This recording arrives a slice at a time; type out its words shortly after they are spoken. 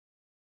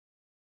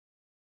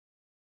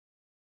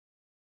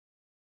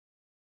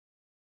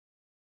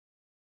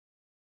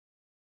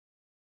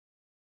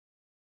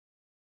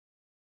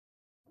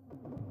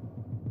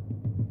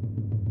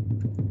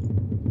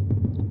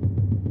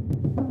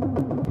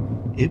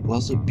It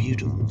was a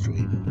beautiful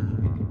dream.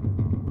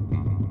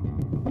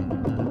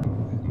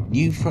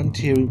 New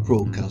frontier in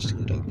broadcasting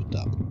had opened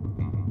up.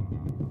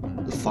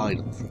 The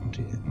final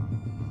frontier.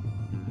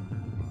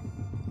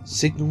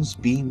 Signals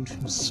beamed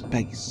from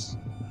space,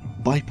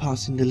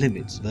 bypassing the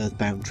limits of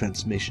earthbound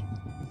transmission.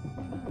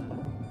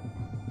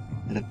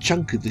 And a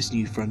chunk of this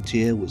new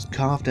frontier was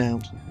carved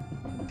out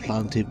and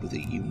planted with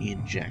a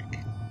Union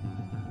Jack.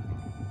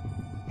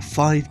 A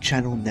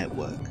 5-channel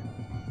network.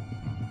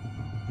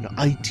 An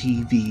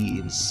ITV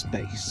in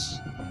space,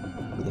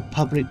 with a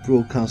public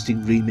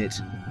broadcasting remit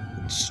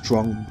and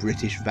strong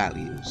British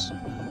values.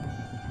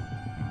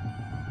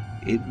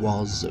 It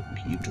was a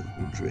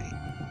beautiful dream.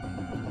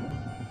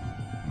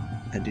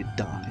 And it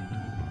died,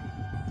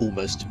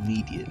 almost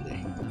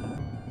immediately,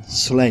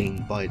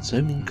 slain by its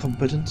own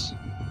incompetence,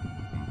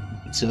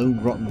 its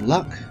own rotten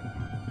luck,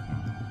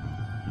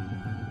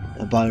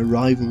 and by a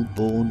rival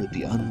born of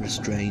the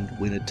unrestrained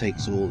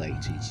winner-takes-all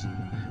 80s,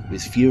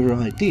 with fewer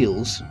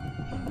ideals,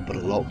 but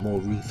a lot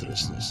more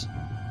ruthlessness.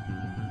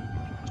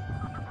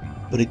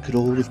 But it could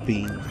all have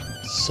been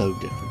so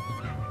different.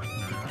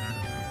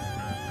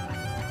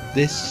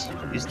 This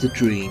is the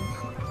dream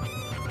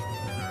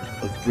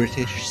of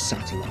British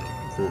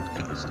satellite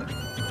broadcasting.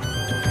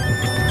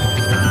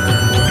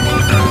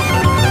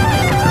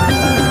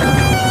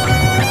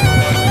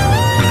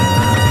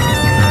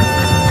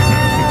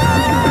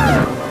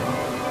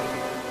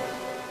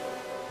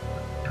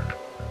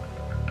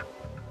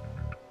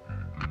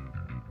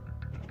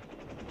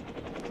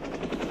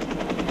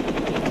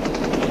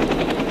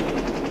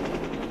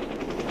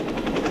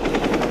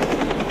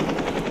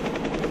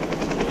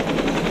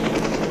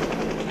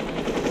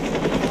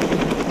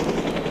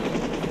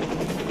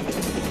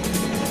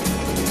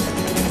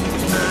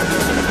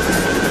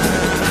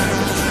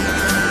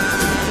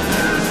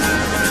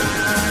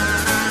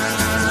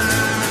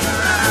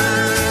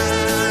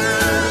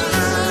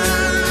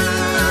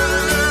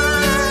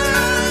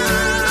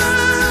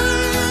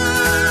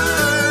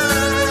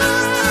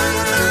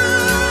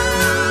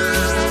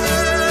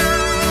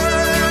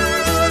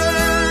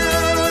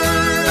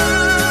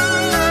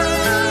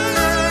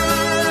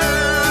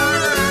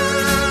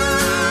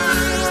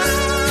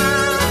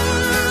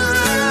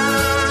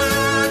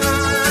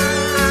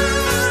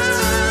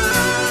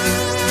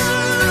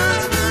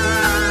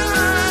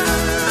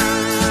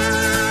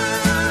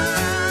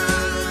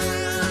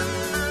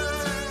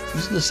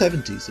 In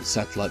the 70s that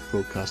satellite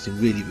broadcasting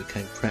really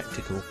became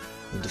practical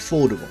and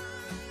affordable.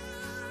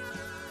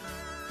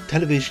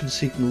 Television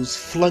signals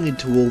flung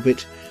into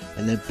orbit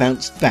and then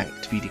bounced back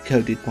to be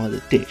decoded by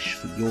the dish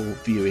for your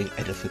viewing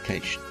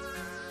edification.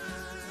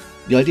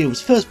 The idea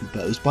was first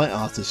proposed by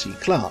Arthur C.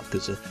 Clarke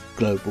as a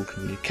global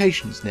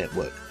communications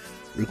network,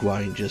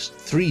 requiring just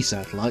 3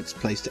 satellites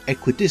placed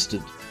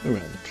equidistant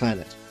around the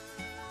planet.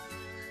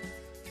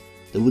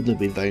 There wouldn't have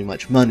been very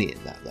much money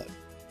in that though.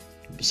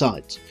 And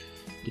besides,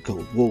 the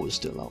Cold War was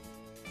still on.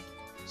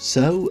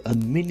 So a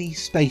mini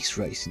space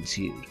race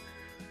ensued,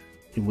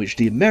 in which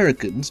the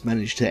Americans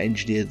managed to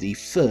engineer the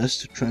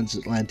first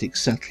transatlantic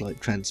satellite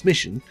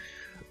transmission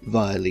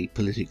via the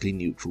politically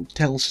neutral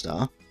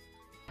Telstar.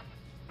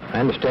 I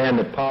understand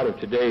that part of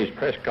today's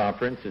press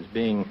conference is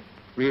being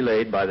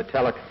relayed by the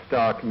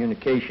Telstar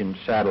communications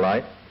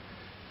satellite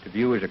to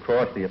viewers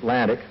across the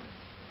Atlantic,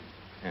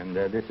 and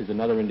this is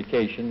another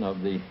indication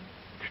of the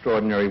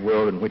extraordinary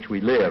world in which we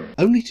live.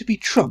 Only to be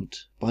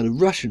trumped by the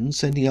Russians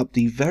sending up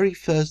the very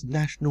first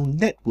national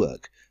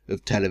network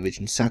of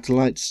television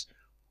satellites,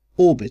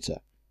 Orbiter,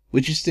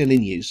 which is still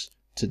in use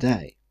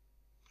today.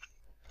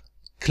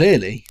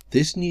 Clearly,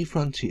 this new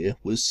frontier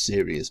was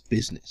serious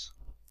business.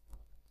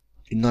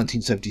 In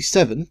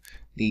 1977,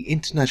 the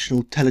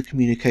International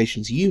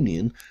Telecommunications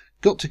Union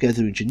got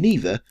together in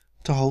Geneva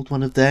to hold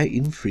one of their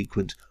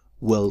infrequent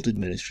World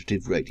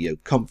Administrative Radio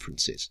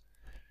conferences,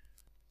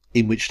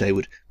 in which they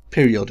would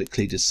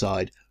periodically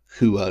decide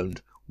who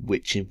owned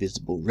which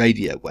invisible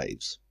radio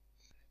waves,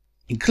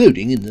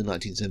 including in the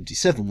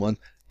 1977 one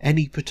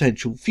any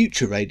potential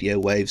future radio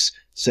waves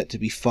set to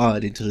be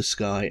fired into the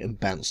sky and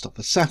bounced off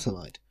a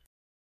satellite.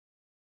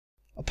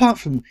 Apart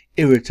from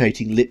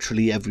irritating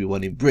literally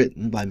everyone in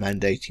Britain by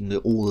mandating that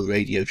all the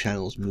radio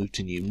channels move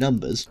to new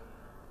numbers,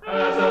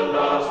 as a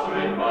last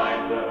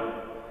reminder,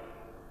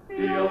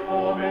 the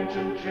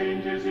aforementioned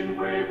changes in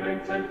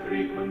wavelengths and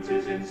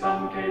frequencies in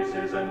some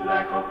cases and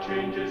lack of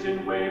changes in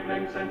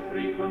wavelengths and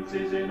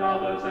frequencies in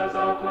others as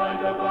outlined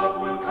above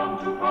will come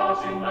to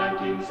pass in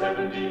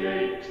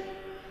 1978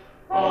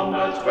 on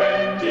the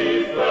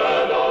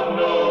 23rd of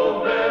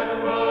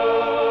November.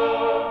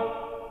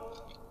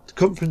 The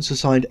conference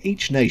assigned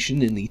each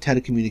nation in the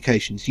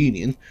Telecommunications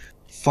Union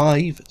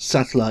 5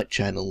 satellite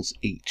channels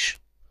each,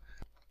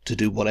 to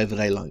do whatever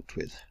they liked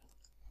with.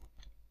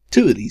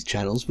 2 of these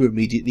channels were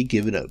immediately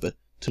given over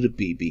to the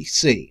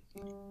BBC,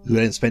 who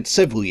then spent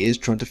several years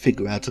trying to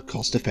figure out a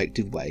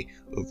cost-effective way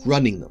of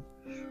running them.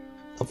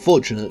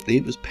 Unfortunately,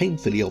 it was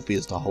painfully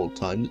obvious the whole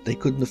time that they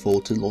couldn't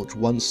afford to launch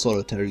one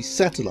solitary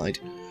satellite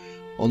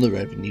on the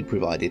revenue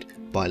provided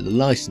by the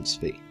licence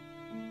fee.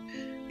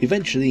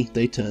 Eventually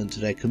they turned to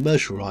their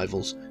commercial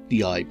rivals,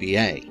 the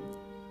IBA.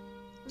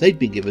 They'd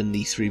been given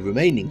the 3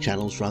 remaining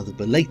channels rather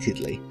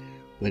belatedly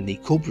when the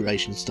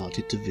corporation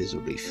started to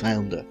visibly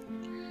founder.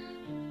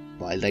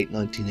 By late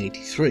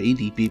 1983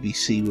 the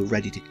BBC were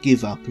ready to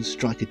give up and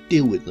strike a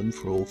deal with them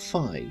for all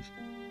 5.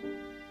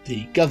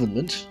 The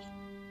government,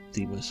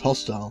 the most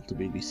hostile the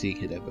BBC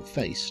had ever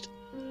faced,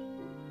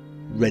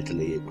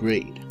 readily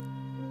agreed.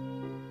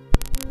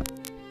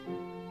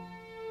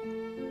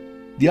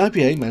 The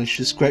IBA managed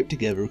to scrape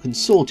together a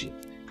consortium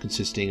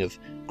consisting of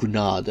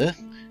Granada,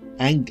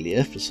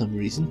 Anglia for some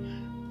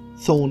reason,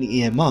 Thorn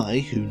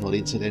EMI, who not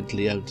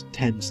incidentally owned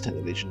Thames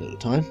Television at the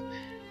time,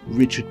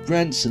 Richard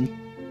Branson,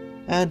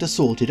 and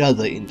assorted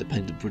other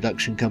independent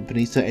production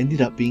companies that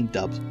ended up being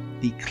dubbed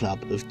the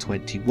Club of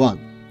 21.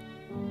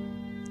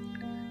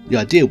 The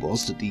idea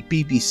was that the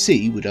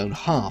BBC would own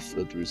half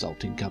of the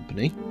resulting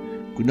company,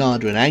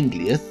 Granada and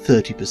Anglia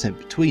 30%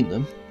 between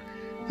them,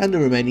 and the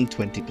remaining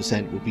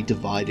 20% would be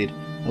divided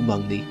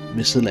among the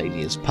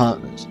miscellaneous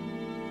partners.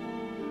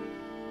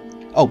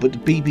 Oh, but the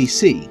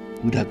BBC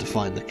would have to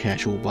find the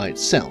cash all by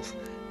itself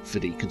for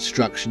the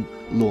construction,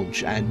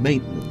 launch and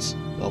maintenance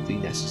of the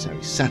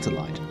necessary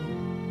satellite.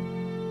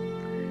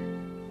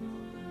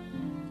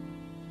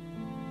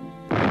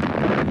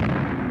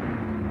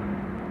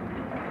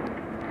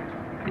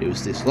 It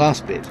was this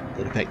last bit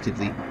that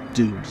effectively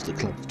doomed the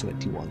Club of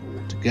 21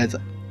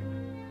 altogether.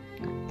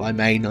 By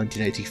May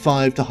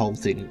 1985 the whole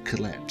thing had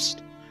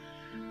collapsed.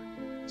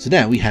 So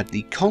now we had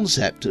the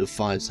concept of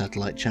 5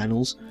 satellite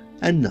channels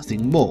and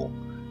nothing more,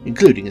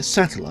 including a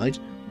satellite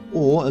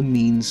or a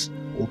means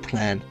or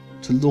plan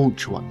to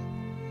launch one.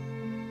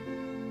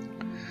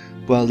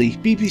 While the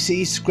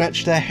BBC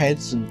scratched their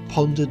heads and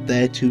pondered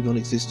their 2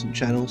 non-existent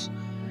channels,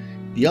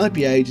 the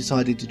IBA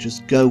decided to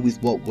just go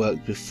with what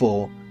worked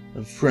before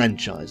and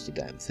franchise the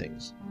damn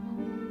things.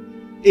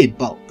 In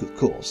bulk, of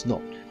course,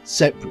 not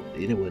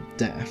separately, they weren't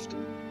daft.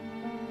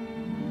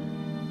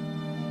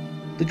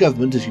 The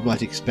government, as you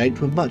might expect,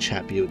 were much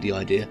happier with the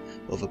idea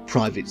of a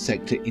private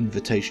sector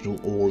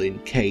invitational all-in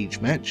cage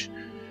match,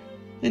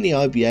 and the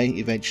IBA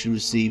eventually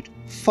received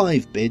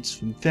 5 bids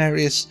from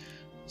various,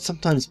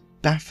 sometimes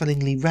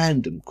bafflingly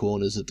random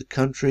corners of the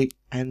country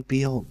and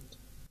beyond.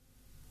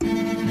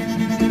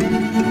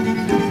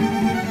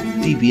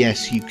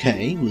 DBS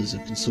UK was a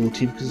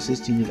consortium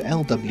consisting of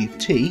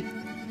LWT,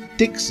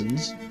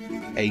 Dixon's,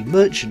 a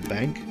merchant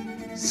bank,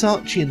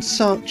 Saatchi &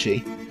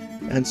 Saatchi,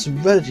 and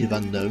some relative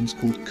unknowns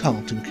called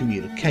Carlton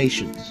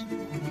Communications.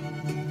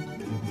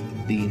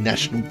 The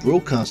National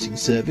Broadcasting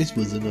Service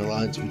was an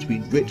alliance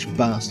between rich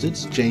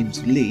bastards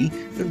James Lee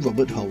and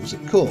Robert Holmes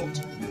at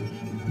Court,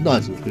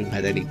 neither of whom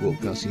had any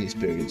broadcasting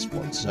experience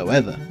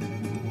whatsoever.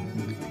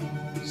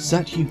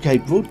 SAT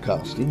UK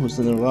Broadcasting was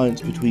an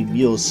alliance between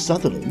Muir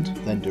Sutherland,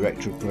 then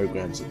Director of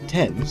Programmes at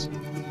Thames,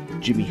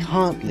 Jimmy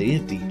Hartley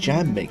of the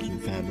jam-making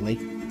family,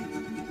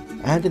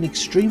 and an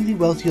extremely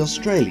wealthy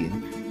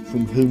Australian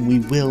from whom we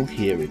will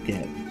hear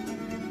again.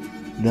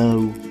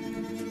 No,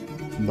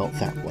 not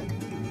that one.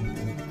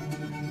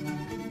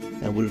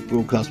 And would have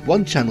broadcast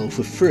one channel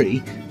for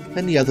free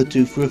and the other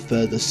 2 for a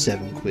further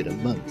 £7 a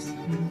month.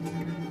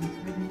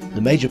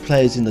 The major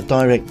players in the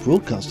Direct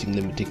Broadcasting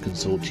Limited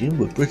consortium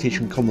were British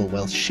and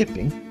Commonwealth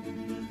Shipping,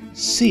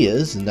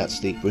 Sears, and that's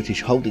the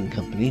British holding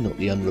company, not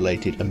the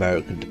unrelated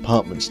American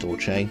department store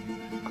chain,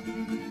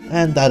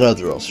 and that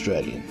other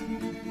Australian.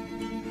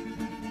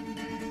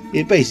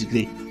 It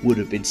basically would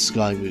have been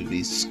Sky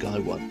Movies, Sky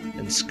One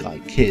and Sky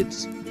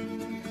Kids.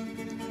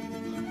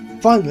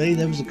 Finally,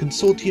 there was a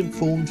consortium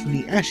formed from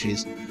the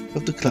ashes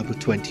of the Club of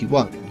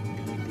 21,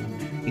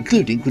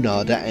 including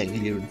Granada,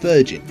 Anglia and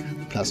Virgin,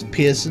 plus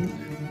Pearson,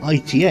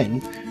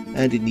 ITN,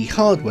 and in the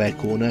hardware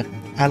corner,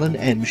 Alan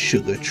M.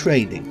 Sugar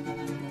Trading.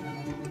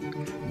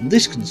 And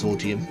this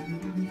consortium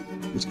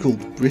was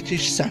called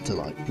British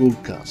Satellite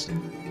Broadcasting.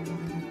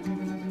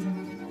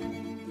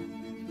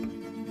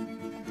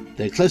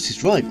 Their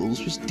closest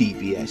rivals was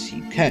DBS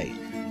UK,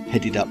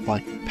 headed up by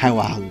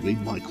power-hungry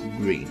Michael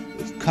Green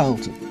of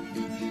Carlton.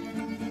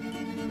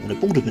 An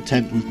abortive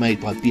attempt was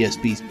made by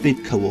BSB's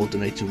bid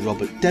coordinator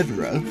Robert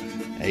Devereux,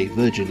 a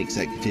Virgin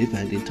executive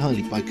and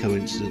entirely by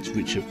coincidence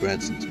Richard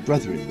Branson's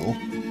brother-in-law,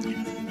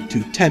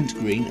 to tempt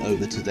Green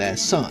over to their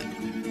side.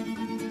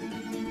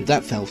 But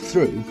that fell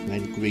through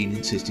when Green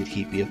insisted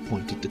he be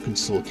appointed the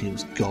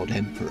consortium's God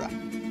Emperor,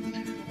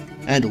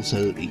 and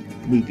also that the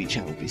movie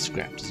channel be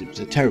scrapped as it was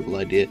a terrible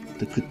idea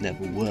that could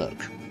never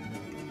work.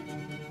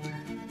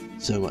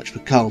 So much for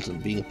Carlton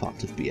being a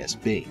part of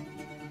BSB.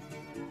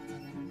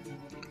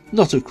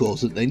 Not of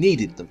course that they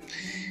needed them.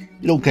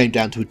 It all came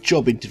down to a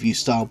job interview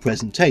style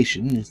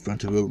presentation in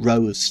front of a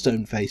row of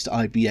stone-faced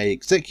IBA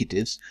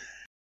executives,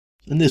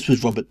 and this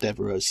was Robert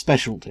Devereux's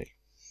specialty.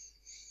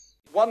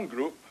 One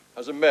group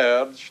has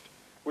emerged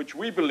which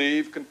we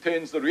believe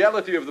contains the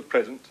reality of the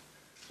present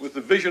with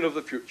the vision of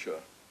the future.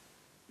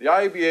 The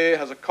IBA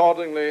has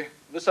accordingly,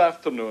 this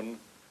afternoon,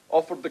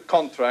 offered the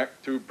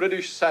contract to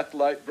British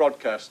Satellite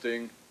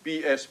Broadcasting,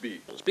 BSB.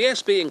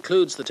 BSB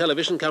includes the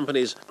television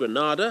companies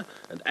Granada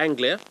and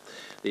Anglia,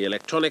 the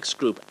electronics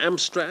group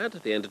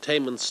Amstrad, the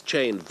entertainments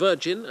chain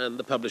Virgin, and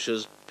the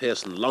publishers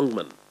Pearson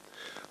Longman.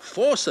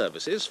 4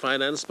 services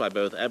financed by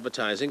both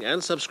advertising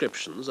and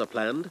subscriptions are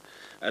planned.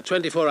 A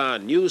 24-hour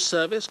news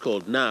service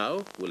called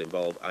Now will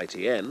involve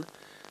ITN.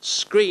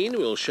 Screen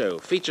will show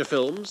feature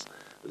films.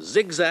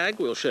 Zigzag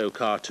will show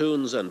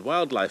cartoons and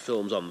wildlife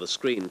films on the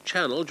Screen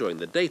channel during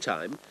the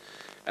daytime.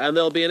 And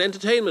there'll be an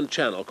entertainment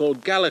channel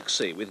called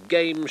Galaxy with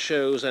game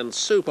shows and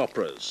soap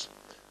operas.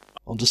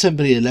 On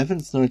December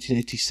 11th,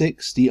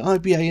 1986, the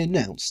IBA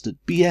announced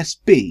that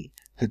BSB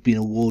had been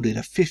awarded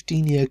a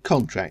 15-year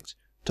contract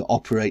to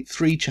operate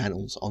 3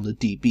 channels on the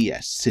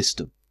DBS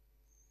system.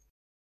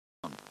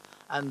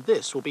 And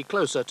this will be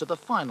closer to the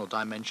final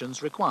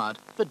dimensions required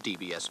for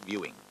DBS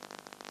viewing.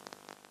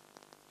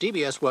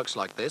 DBS works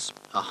like this.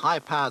 A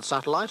high-powered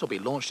satellite will be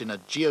launched in a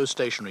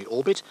geostationary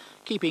orbit,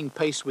 keeping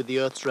pace with the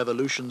Earth's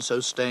revolution, so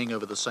staying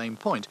over the same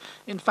point,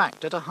 in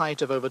fact at a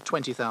height of over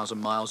 20,000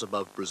 miles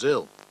above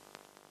Brazil.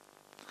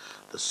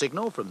 The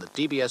signal from the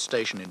DBS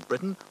station in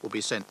Britain will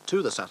be sent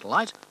to the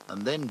satellite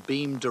and then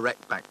beamed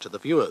direct back to the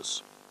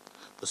viewers.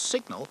 The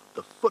signal,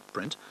 the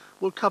footprint,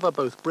 will cover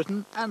both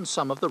Britain and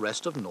some of the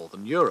rest of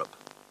Northern Europe.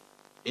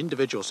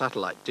 Individual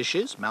satellite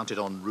dishes mounted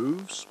on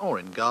roofs or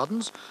in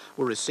gardens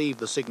will receive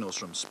the signals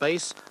from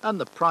space, and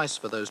the price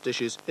for those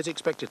dishes is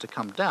expected to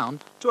come down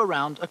to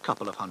around a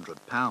couple of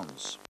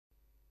 £100.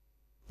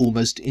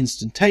 Almost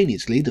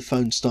instantaneously, the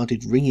phone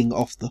started ringing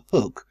off the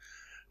hook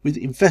with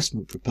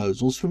investment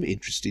proposals from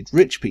interested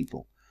rich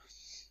people,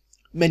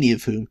 many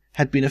of whom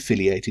had been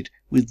affiliated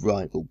with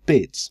rival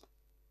bids.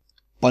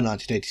 By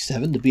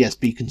 1987, the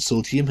BSB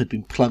consortium had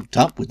been plumped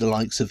up with the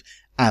likes of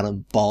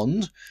Alan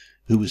Bond,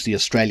 who was the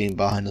Australian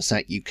behind the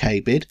SAT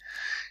UK bid,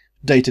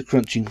 data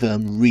crunching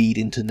firm Reed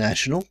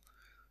International,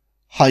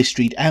 high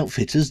street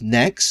outfitters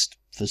Next,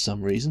 for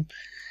some reason,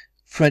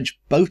 French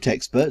boat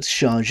experts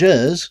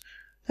Chargeurs,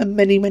 and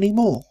many, many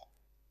more.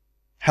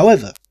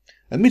 However,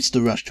 amidst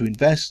the rush to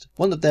invest,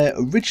 one of their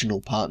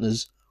original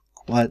partners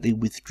quietly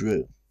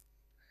withdrew.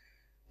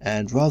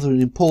 And rather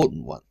an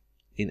important one,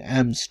 in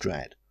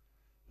Amstrad,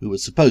 who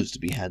was supposed to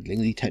be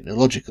handling the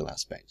technological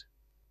aspect.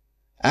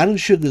 Alan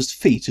Sugar's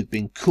feet had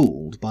been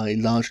cooled by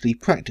largely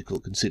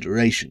practical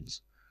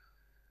considerations.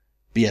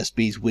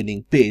 BSB's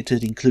winning bid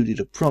had included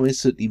a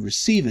promise that the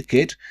receiver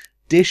kit,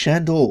 dish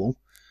and all,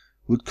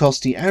 would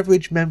cost the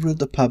average member of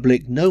the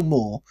public no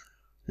more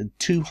than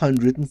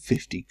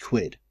 250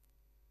 quid.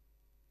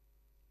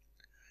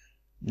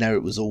 Now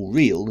it was all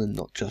real and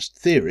not just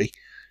theory,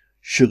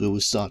 Sugar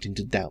was starting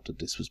to doubt that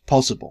this was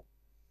possible.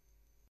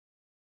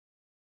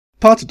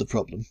 Part of the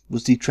problem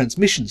was the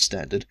transmission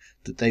standard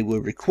that they were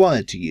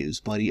required to use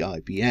by the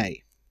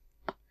IBA.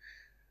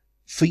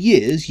 For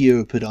years,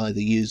 Europe had either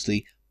used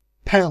the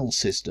PAL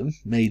system,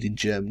 made in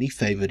Germany,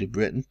 favoured in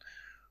Britain,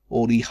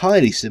 or the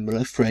highly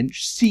similar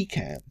French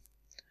CCAM.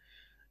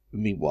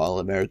 Meanwhile,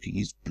 America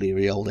used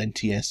bleary old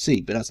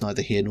NTSC, but that's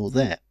neither here nor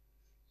there.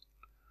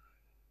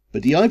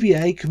 But the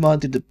IBA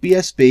commanded that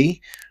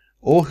BSB,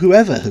 or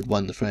whoever had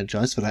won the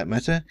franchise for that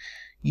matter,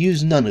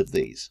 use none of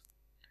these.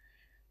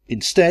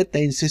 Instead,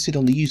 they insisted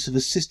on the use of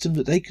a system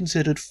that they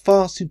considered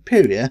far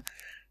superior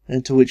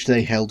and to which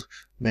they held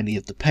many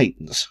of the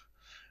patents,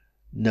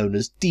 known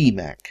as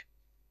DMAC.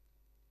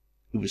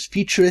 It was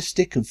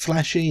futuristic and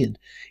flashy and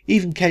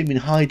even came in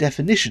high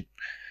definition,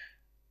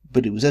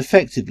 but it was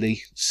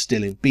effectively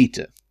still in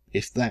beta,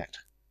 if that.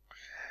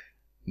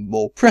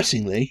 More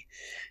pressingly,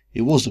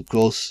 it was, of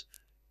course,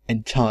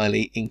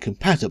 entirely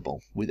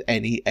incompatible with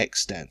any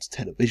extant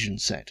television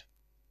set.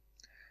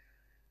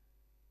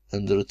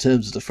 Under the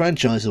terms of the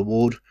franchise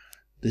award,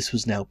 this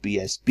was now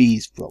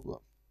BSB's problem,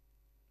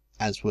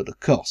 as were the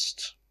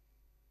costs.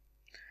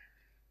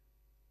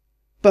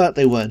 But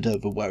they weren't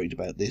over worried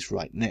about this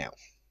right now.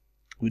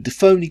 With the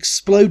phone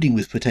exploding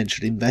with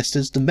potential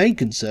investors, the main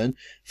concern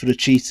for the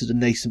chiefs of the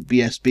nascent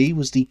BSB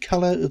was the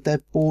colour of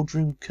their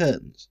boardroom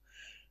curtains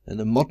and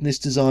the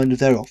modernist design of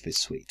their office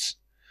suites,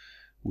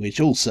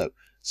 which also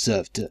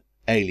served to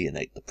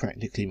alienate the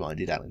practically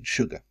minded Alan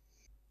Sugar.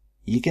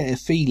 "You get a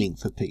feeling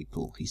for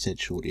people," he said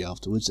shortly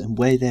afterwards, "and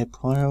where their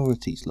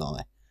priorities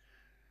lie.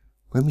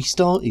 When we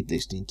started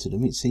listening to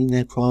them, it seemed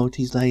their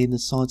priorities lay in the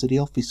size of the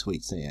office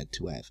suites they had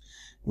to have,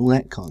 and all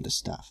that kind of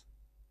stuff.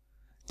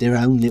 Their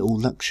own little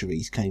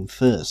luxuries came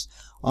first.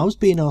 I was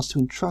being asked to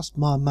entrust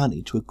my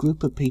money to a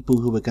group of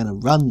people who were going to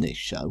run this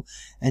show,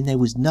 and there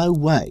was no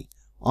way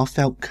I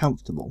felt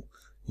comfortable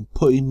in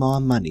putting my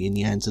money in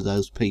the hands of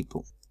those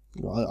people.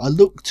 I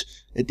looked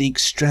at the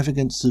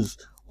extravagance of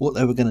what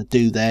they were going to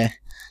do there,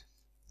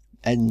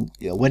 and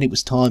when it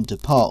was time to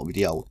part with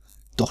the old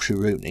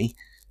Dosharuni,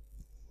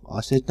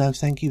 I said no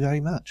thank you very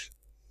much."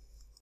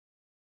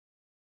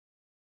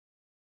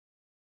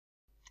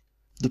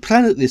 The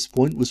plan at this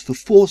point was for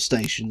 4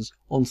 stations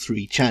on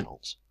 3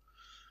 channels.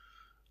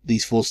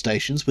 These 4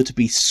 stations were to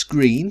be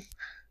Screen,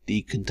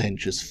 the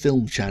contentious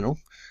film channel,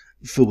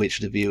 for which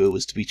the viewer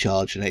was to be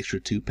charged an extra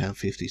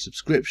 £2.50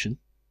 subscription;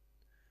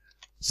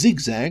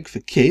 Zigzag for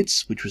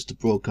kids, which was to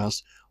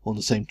broadcast on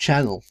the same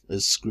channel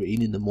as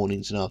Screen in the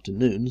mornings and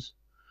afternoons;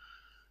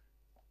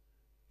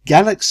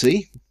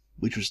 Galaxy,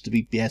 which was to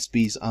be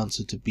BSB's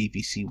answer to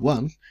BBC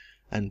One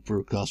and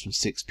broadcast from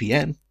 6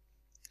 PM,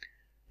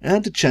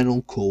 and a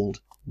channel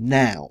called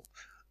Now,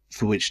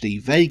 for which the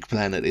vague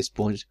plan at this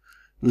point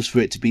was for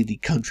it to be the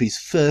country's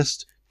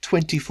first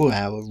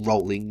 24-hour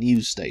rolling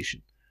news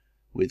station,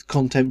 with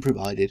content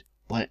provided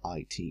by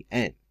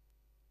ITN.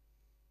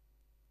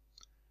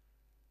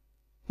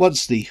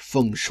 Once the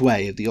feng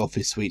shui of the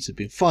office suites had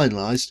been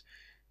finalised,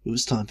 it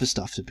was time for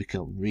stuff to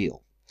become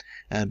real,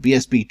 and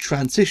BSB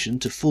transitioned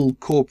to full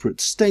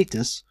corporate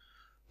status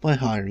by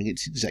hiring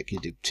its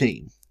executive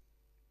team.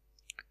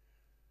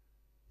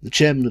 The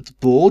chairman of the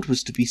board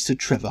was to be Sir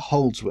Trevor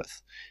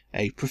Holdsworth,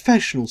 a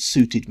professional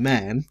suited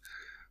man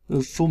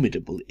of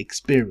formidable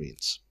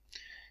experience.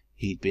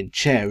 He'd been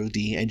chair of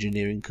the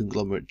engineering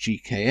conglomerate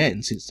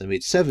GKN since the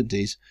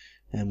mid-70s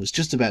and was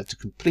just about to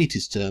complete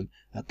his term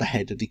at the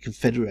head of the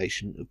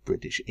Confederation of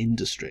British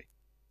Industry.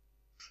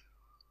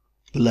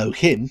 Below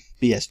him,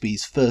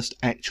 BSB's first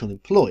actual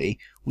employee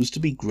was to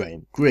be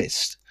Graham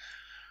Grist.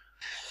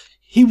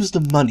 He was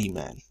the money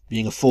man,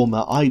 being a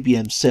former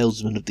IBM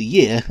Salesman of the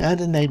Year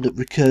and a name that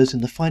recurs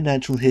in the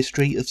financial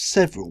history of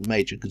several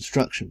major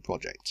construction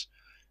projects,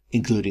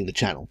 including the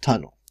Channel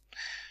Tunnel.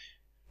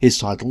 His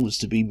title was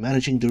to be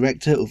Managing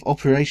Director of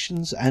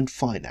Operations and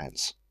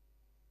Finance.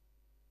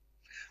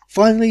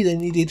 Finally, they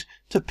needed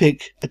to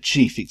pick a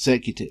chief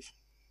executive.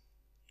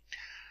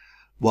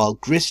 While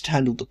Grist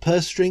handled the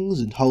purse strings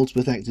and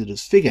Holdsworth acted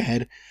as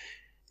figurehead,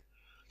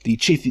 the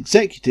chief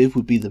executive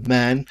would be the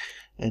man,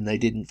 and they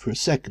didn't for a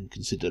second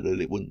consider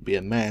that it wouldn't be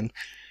a man,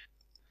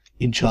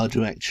 in charge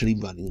of actually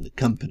running the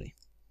company.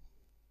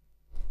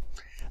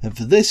 And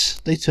for this,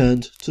 they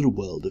turned to the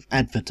world of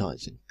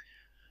advertising,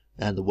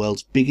 and the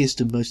world's biggest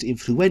and most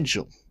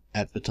influential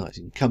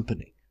advertising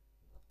company,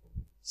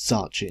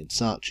 Saatchi &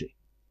 Saatchi.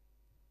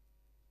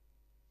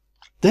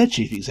 Their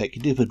chief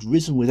executive had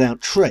risen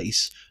without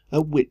trace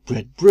at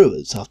Whitbread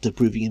Brewers after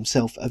proving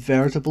himself a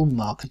veritable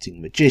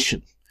marketing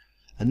magician,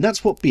 and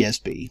that's what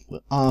BSB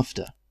were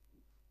after.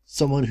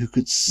 Someone who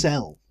could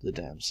sell the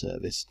damn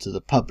service to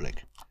the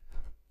public,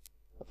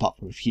 apart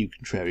from a few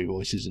contrary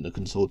voices in the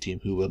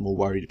consortium who were more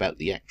worried about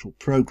the actual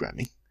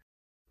programming.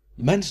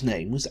 The man's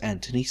name was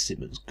Anthony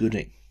Simmons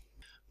Gooding,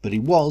 but he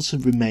was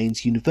and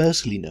remains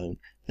universally known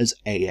as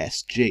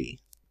ASG.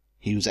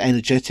 He was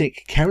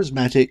energetic,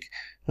 charismatic,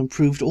 and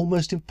proved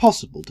almost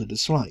impossible to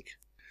dislike.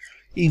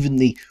 Even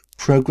the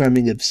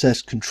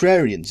programming-obsessed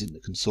contrarians in the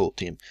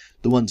consortium,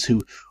 the ones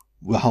who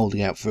were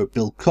holding out for a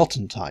Bill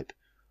Cotton type,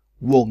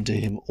 warmed to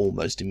him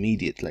almost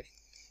immediately.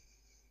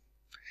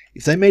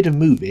 If they made a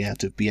movie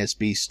out of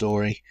BSB's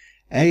story,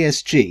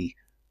 ASG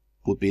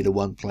would be the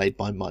one played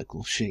by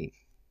Michael Sheen.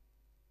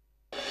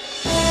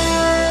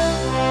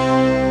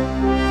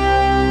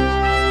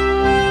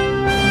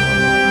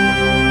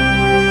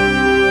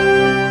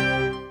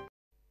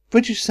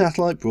 British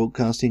Satellite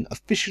Broadcasting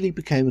officially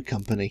became a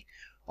company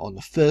on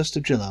the 1st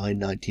of July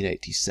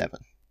 1987.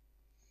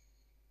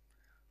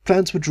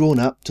 Plans were drawn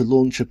up to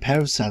launch a pair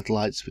of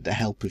satellites with the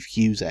help of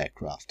Hughes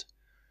aircraft.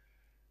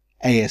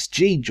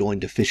 ASG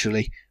joined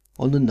officially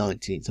on the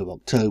 19th of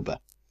October.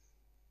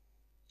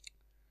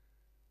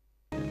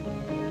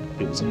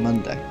 It was a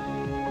Monday.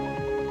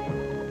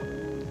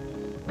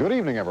 Good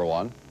evening,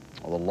 everyone.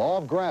 Well, the law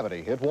of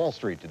gravity hit Wall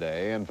Street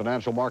today, and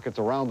financial markets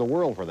around the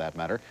world for that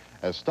matter,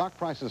 as stock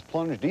prices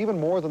plunged even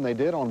more than they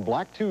did on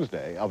Black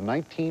Tuesday of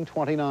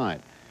 1929.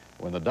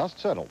 When the dust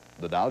settled,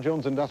 the Dow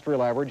Jones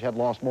Industrial Average had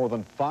lost more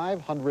than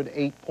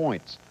 508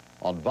 points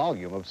on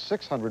volume of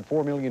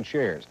 604 million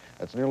shares.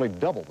 That's nearly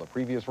double the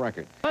previous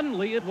record.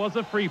 Suddenly, it was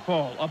a free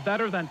fall, a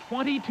better than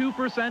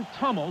 22%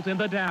 tumult in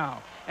the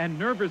Dow, and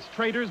nervous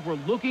traders were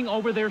looking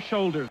over their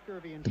shoulders.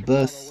 The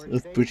birth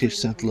of British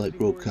satellite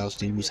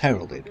broadcasting was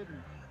heralded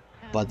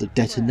by the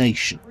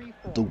detonation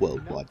of the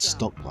worldwide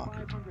stock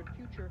market.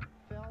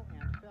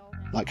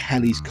 Like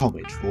Halley's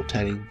Comet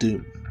foretelling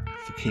doom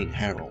for King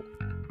Harold.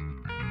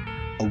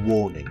 A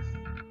warning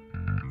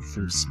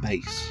from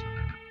space.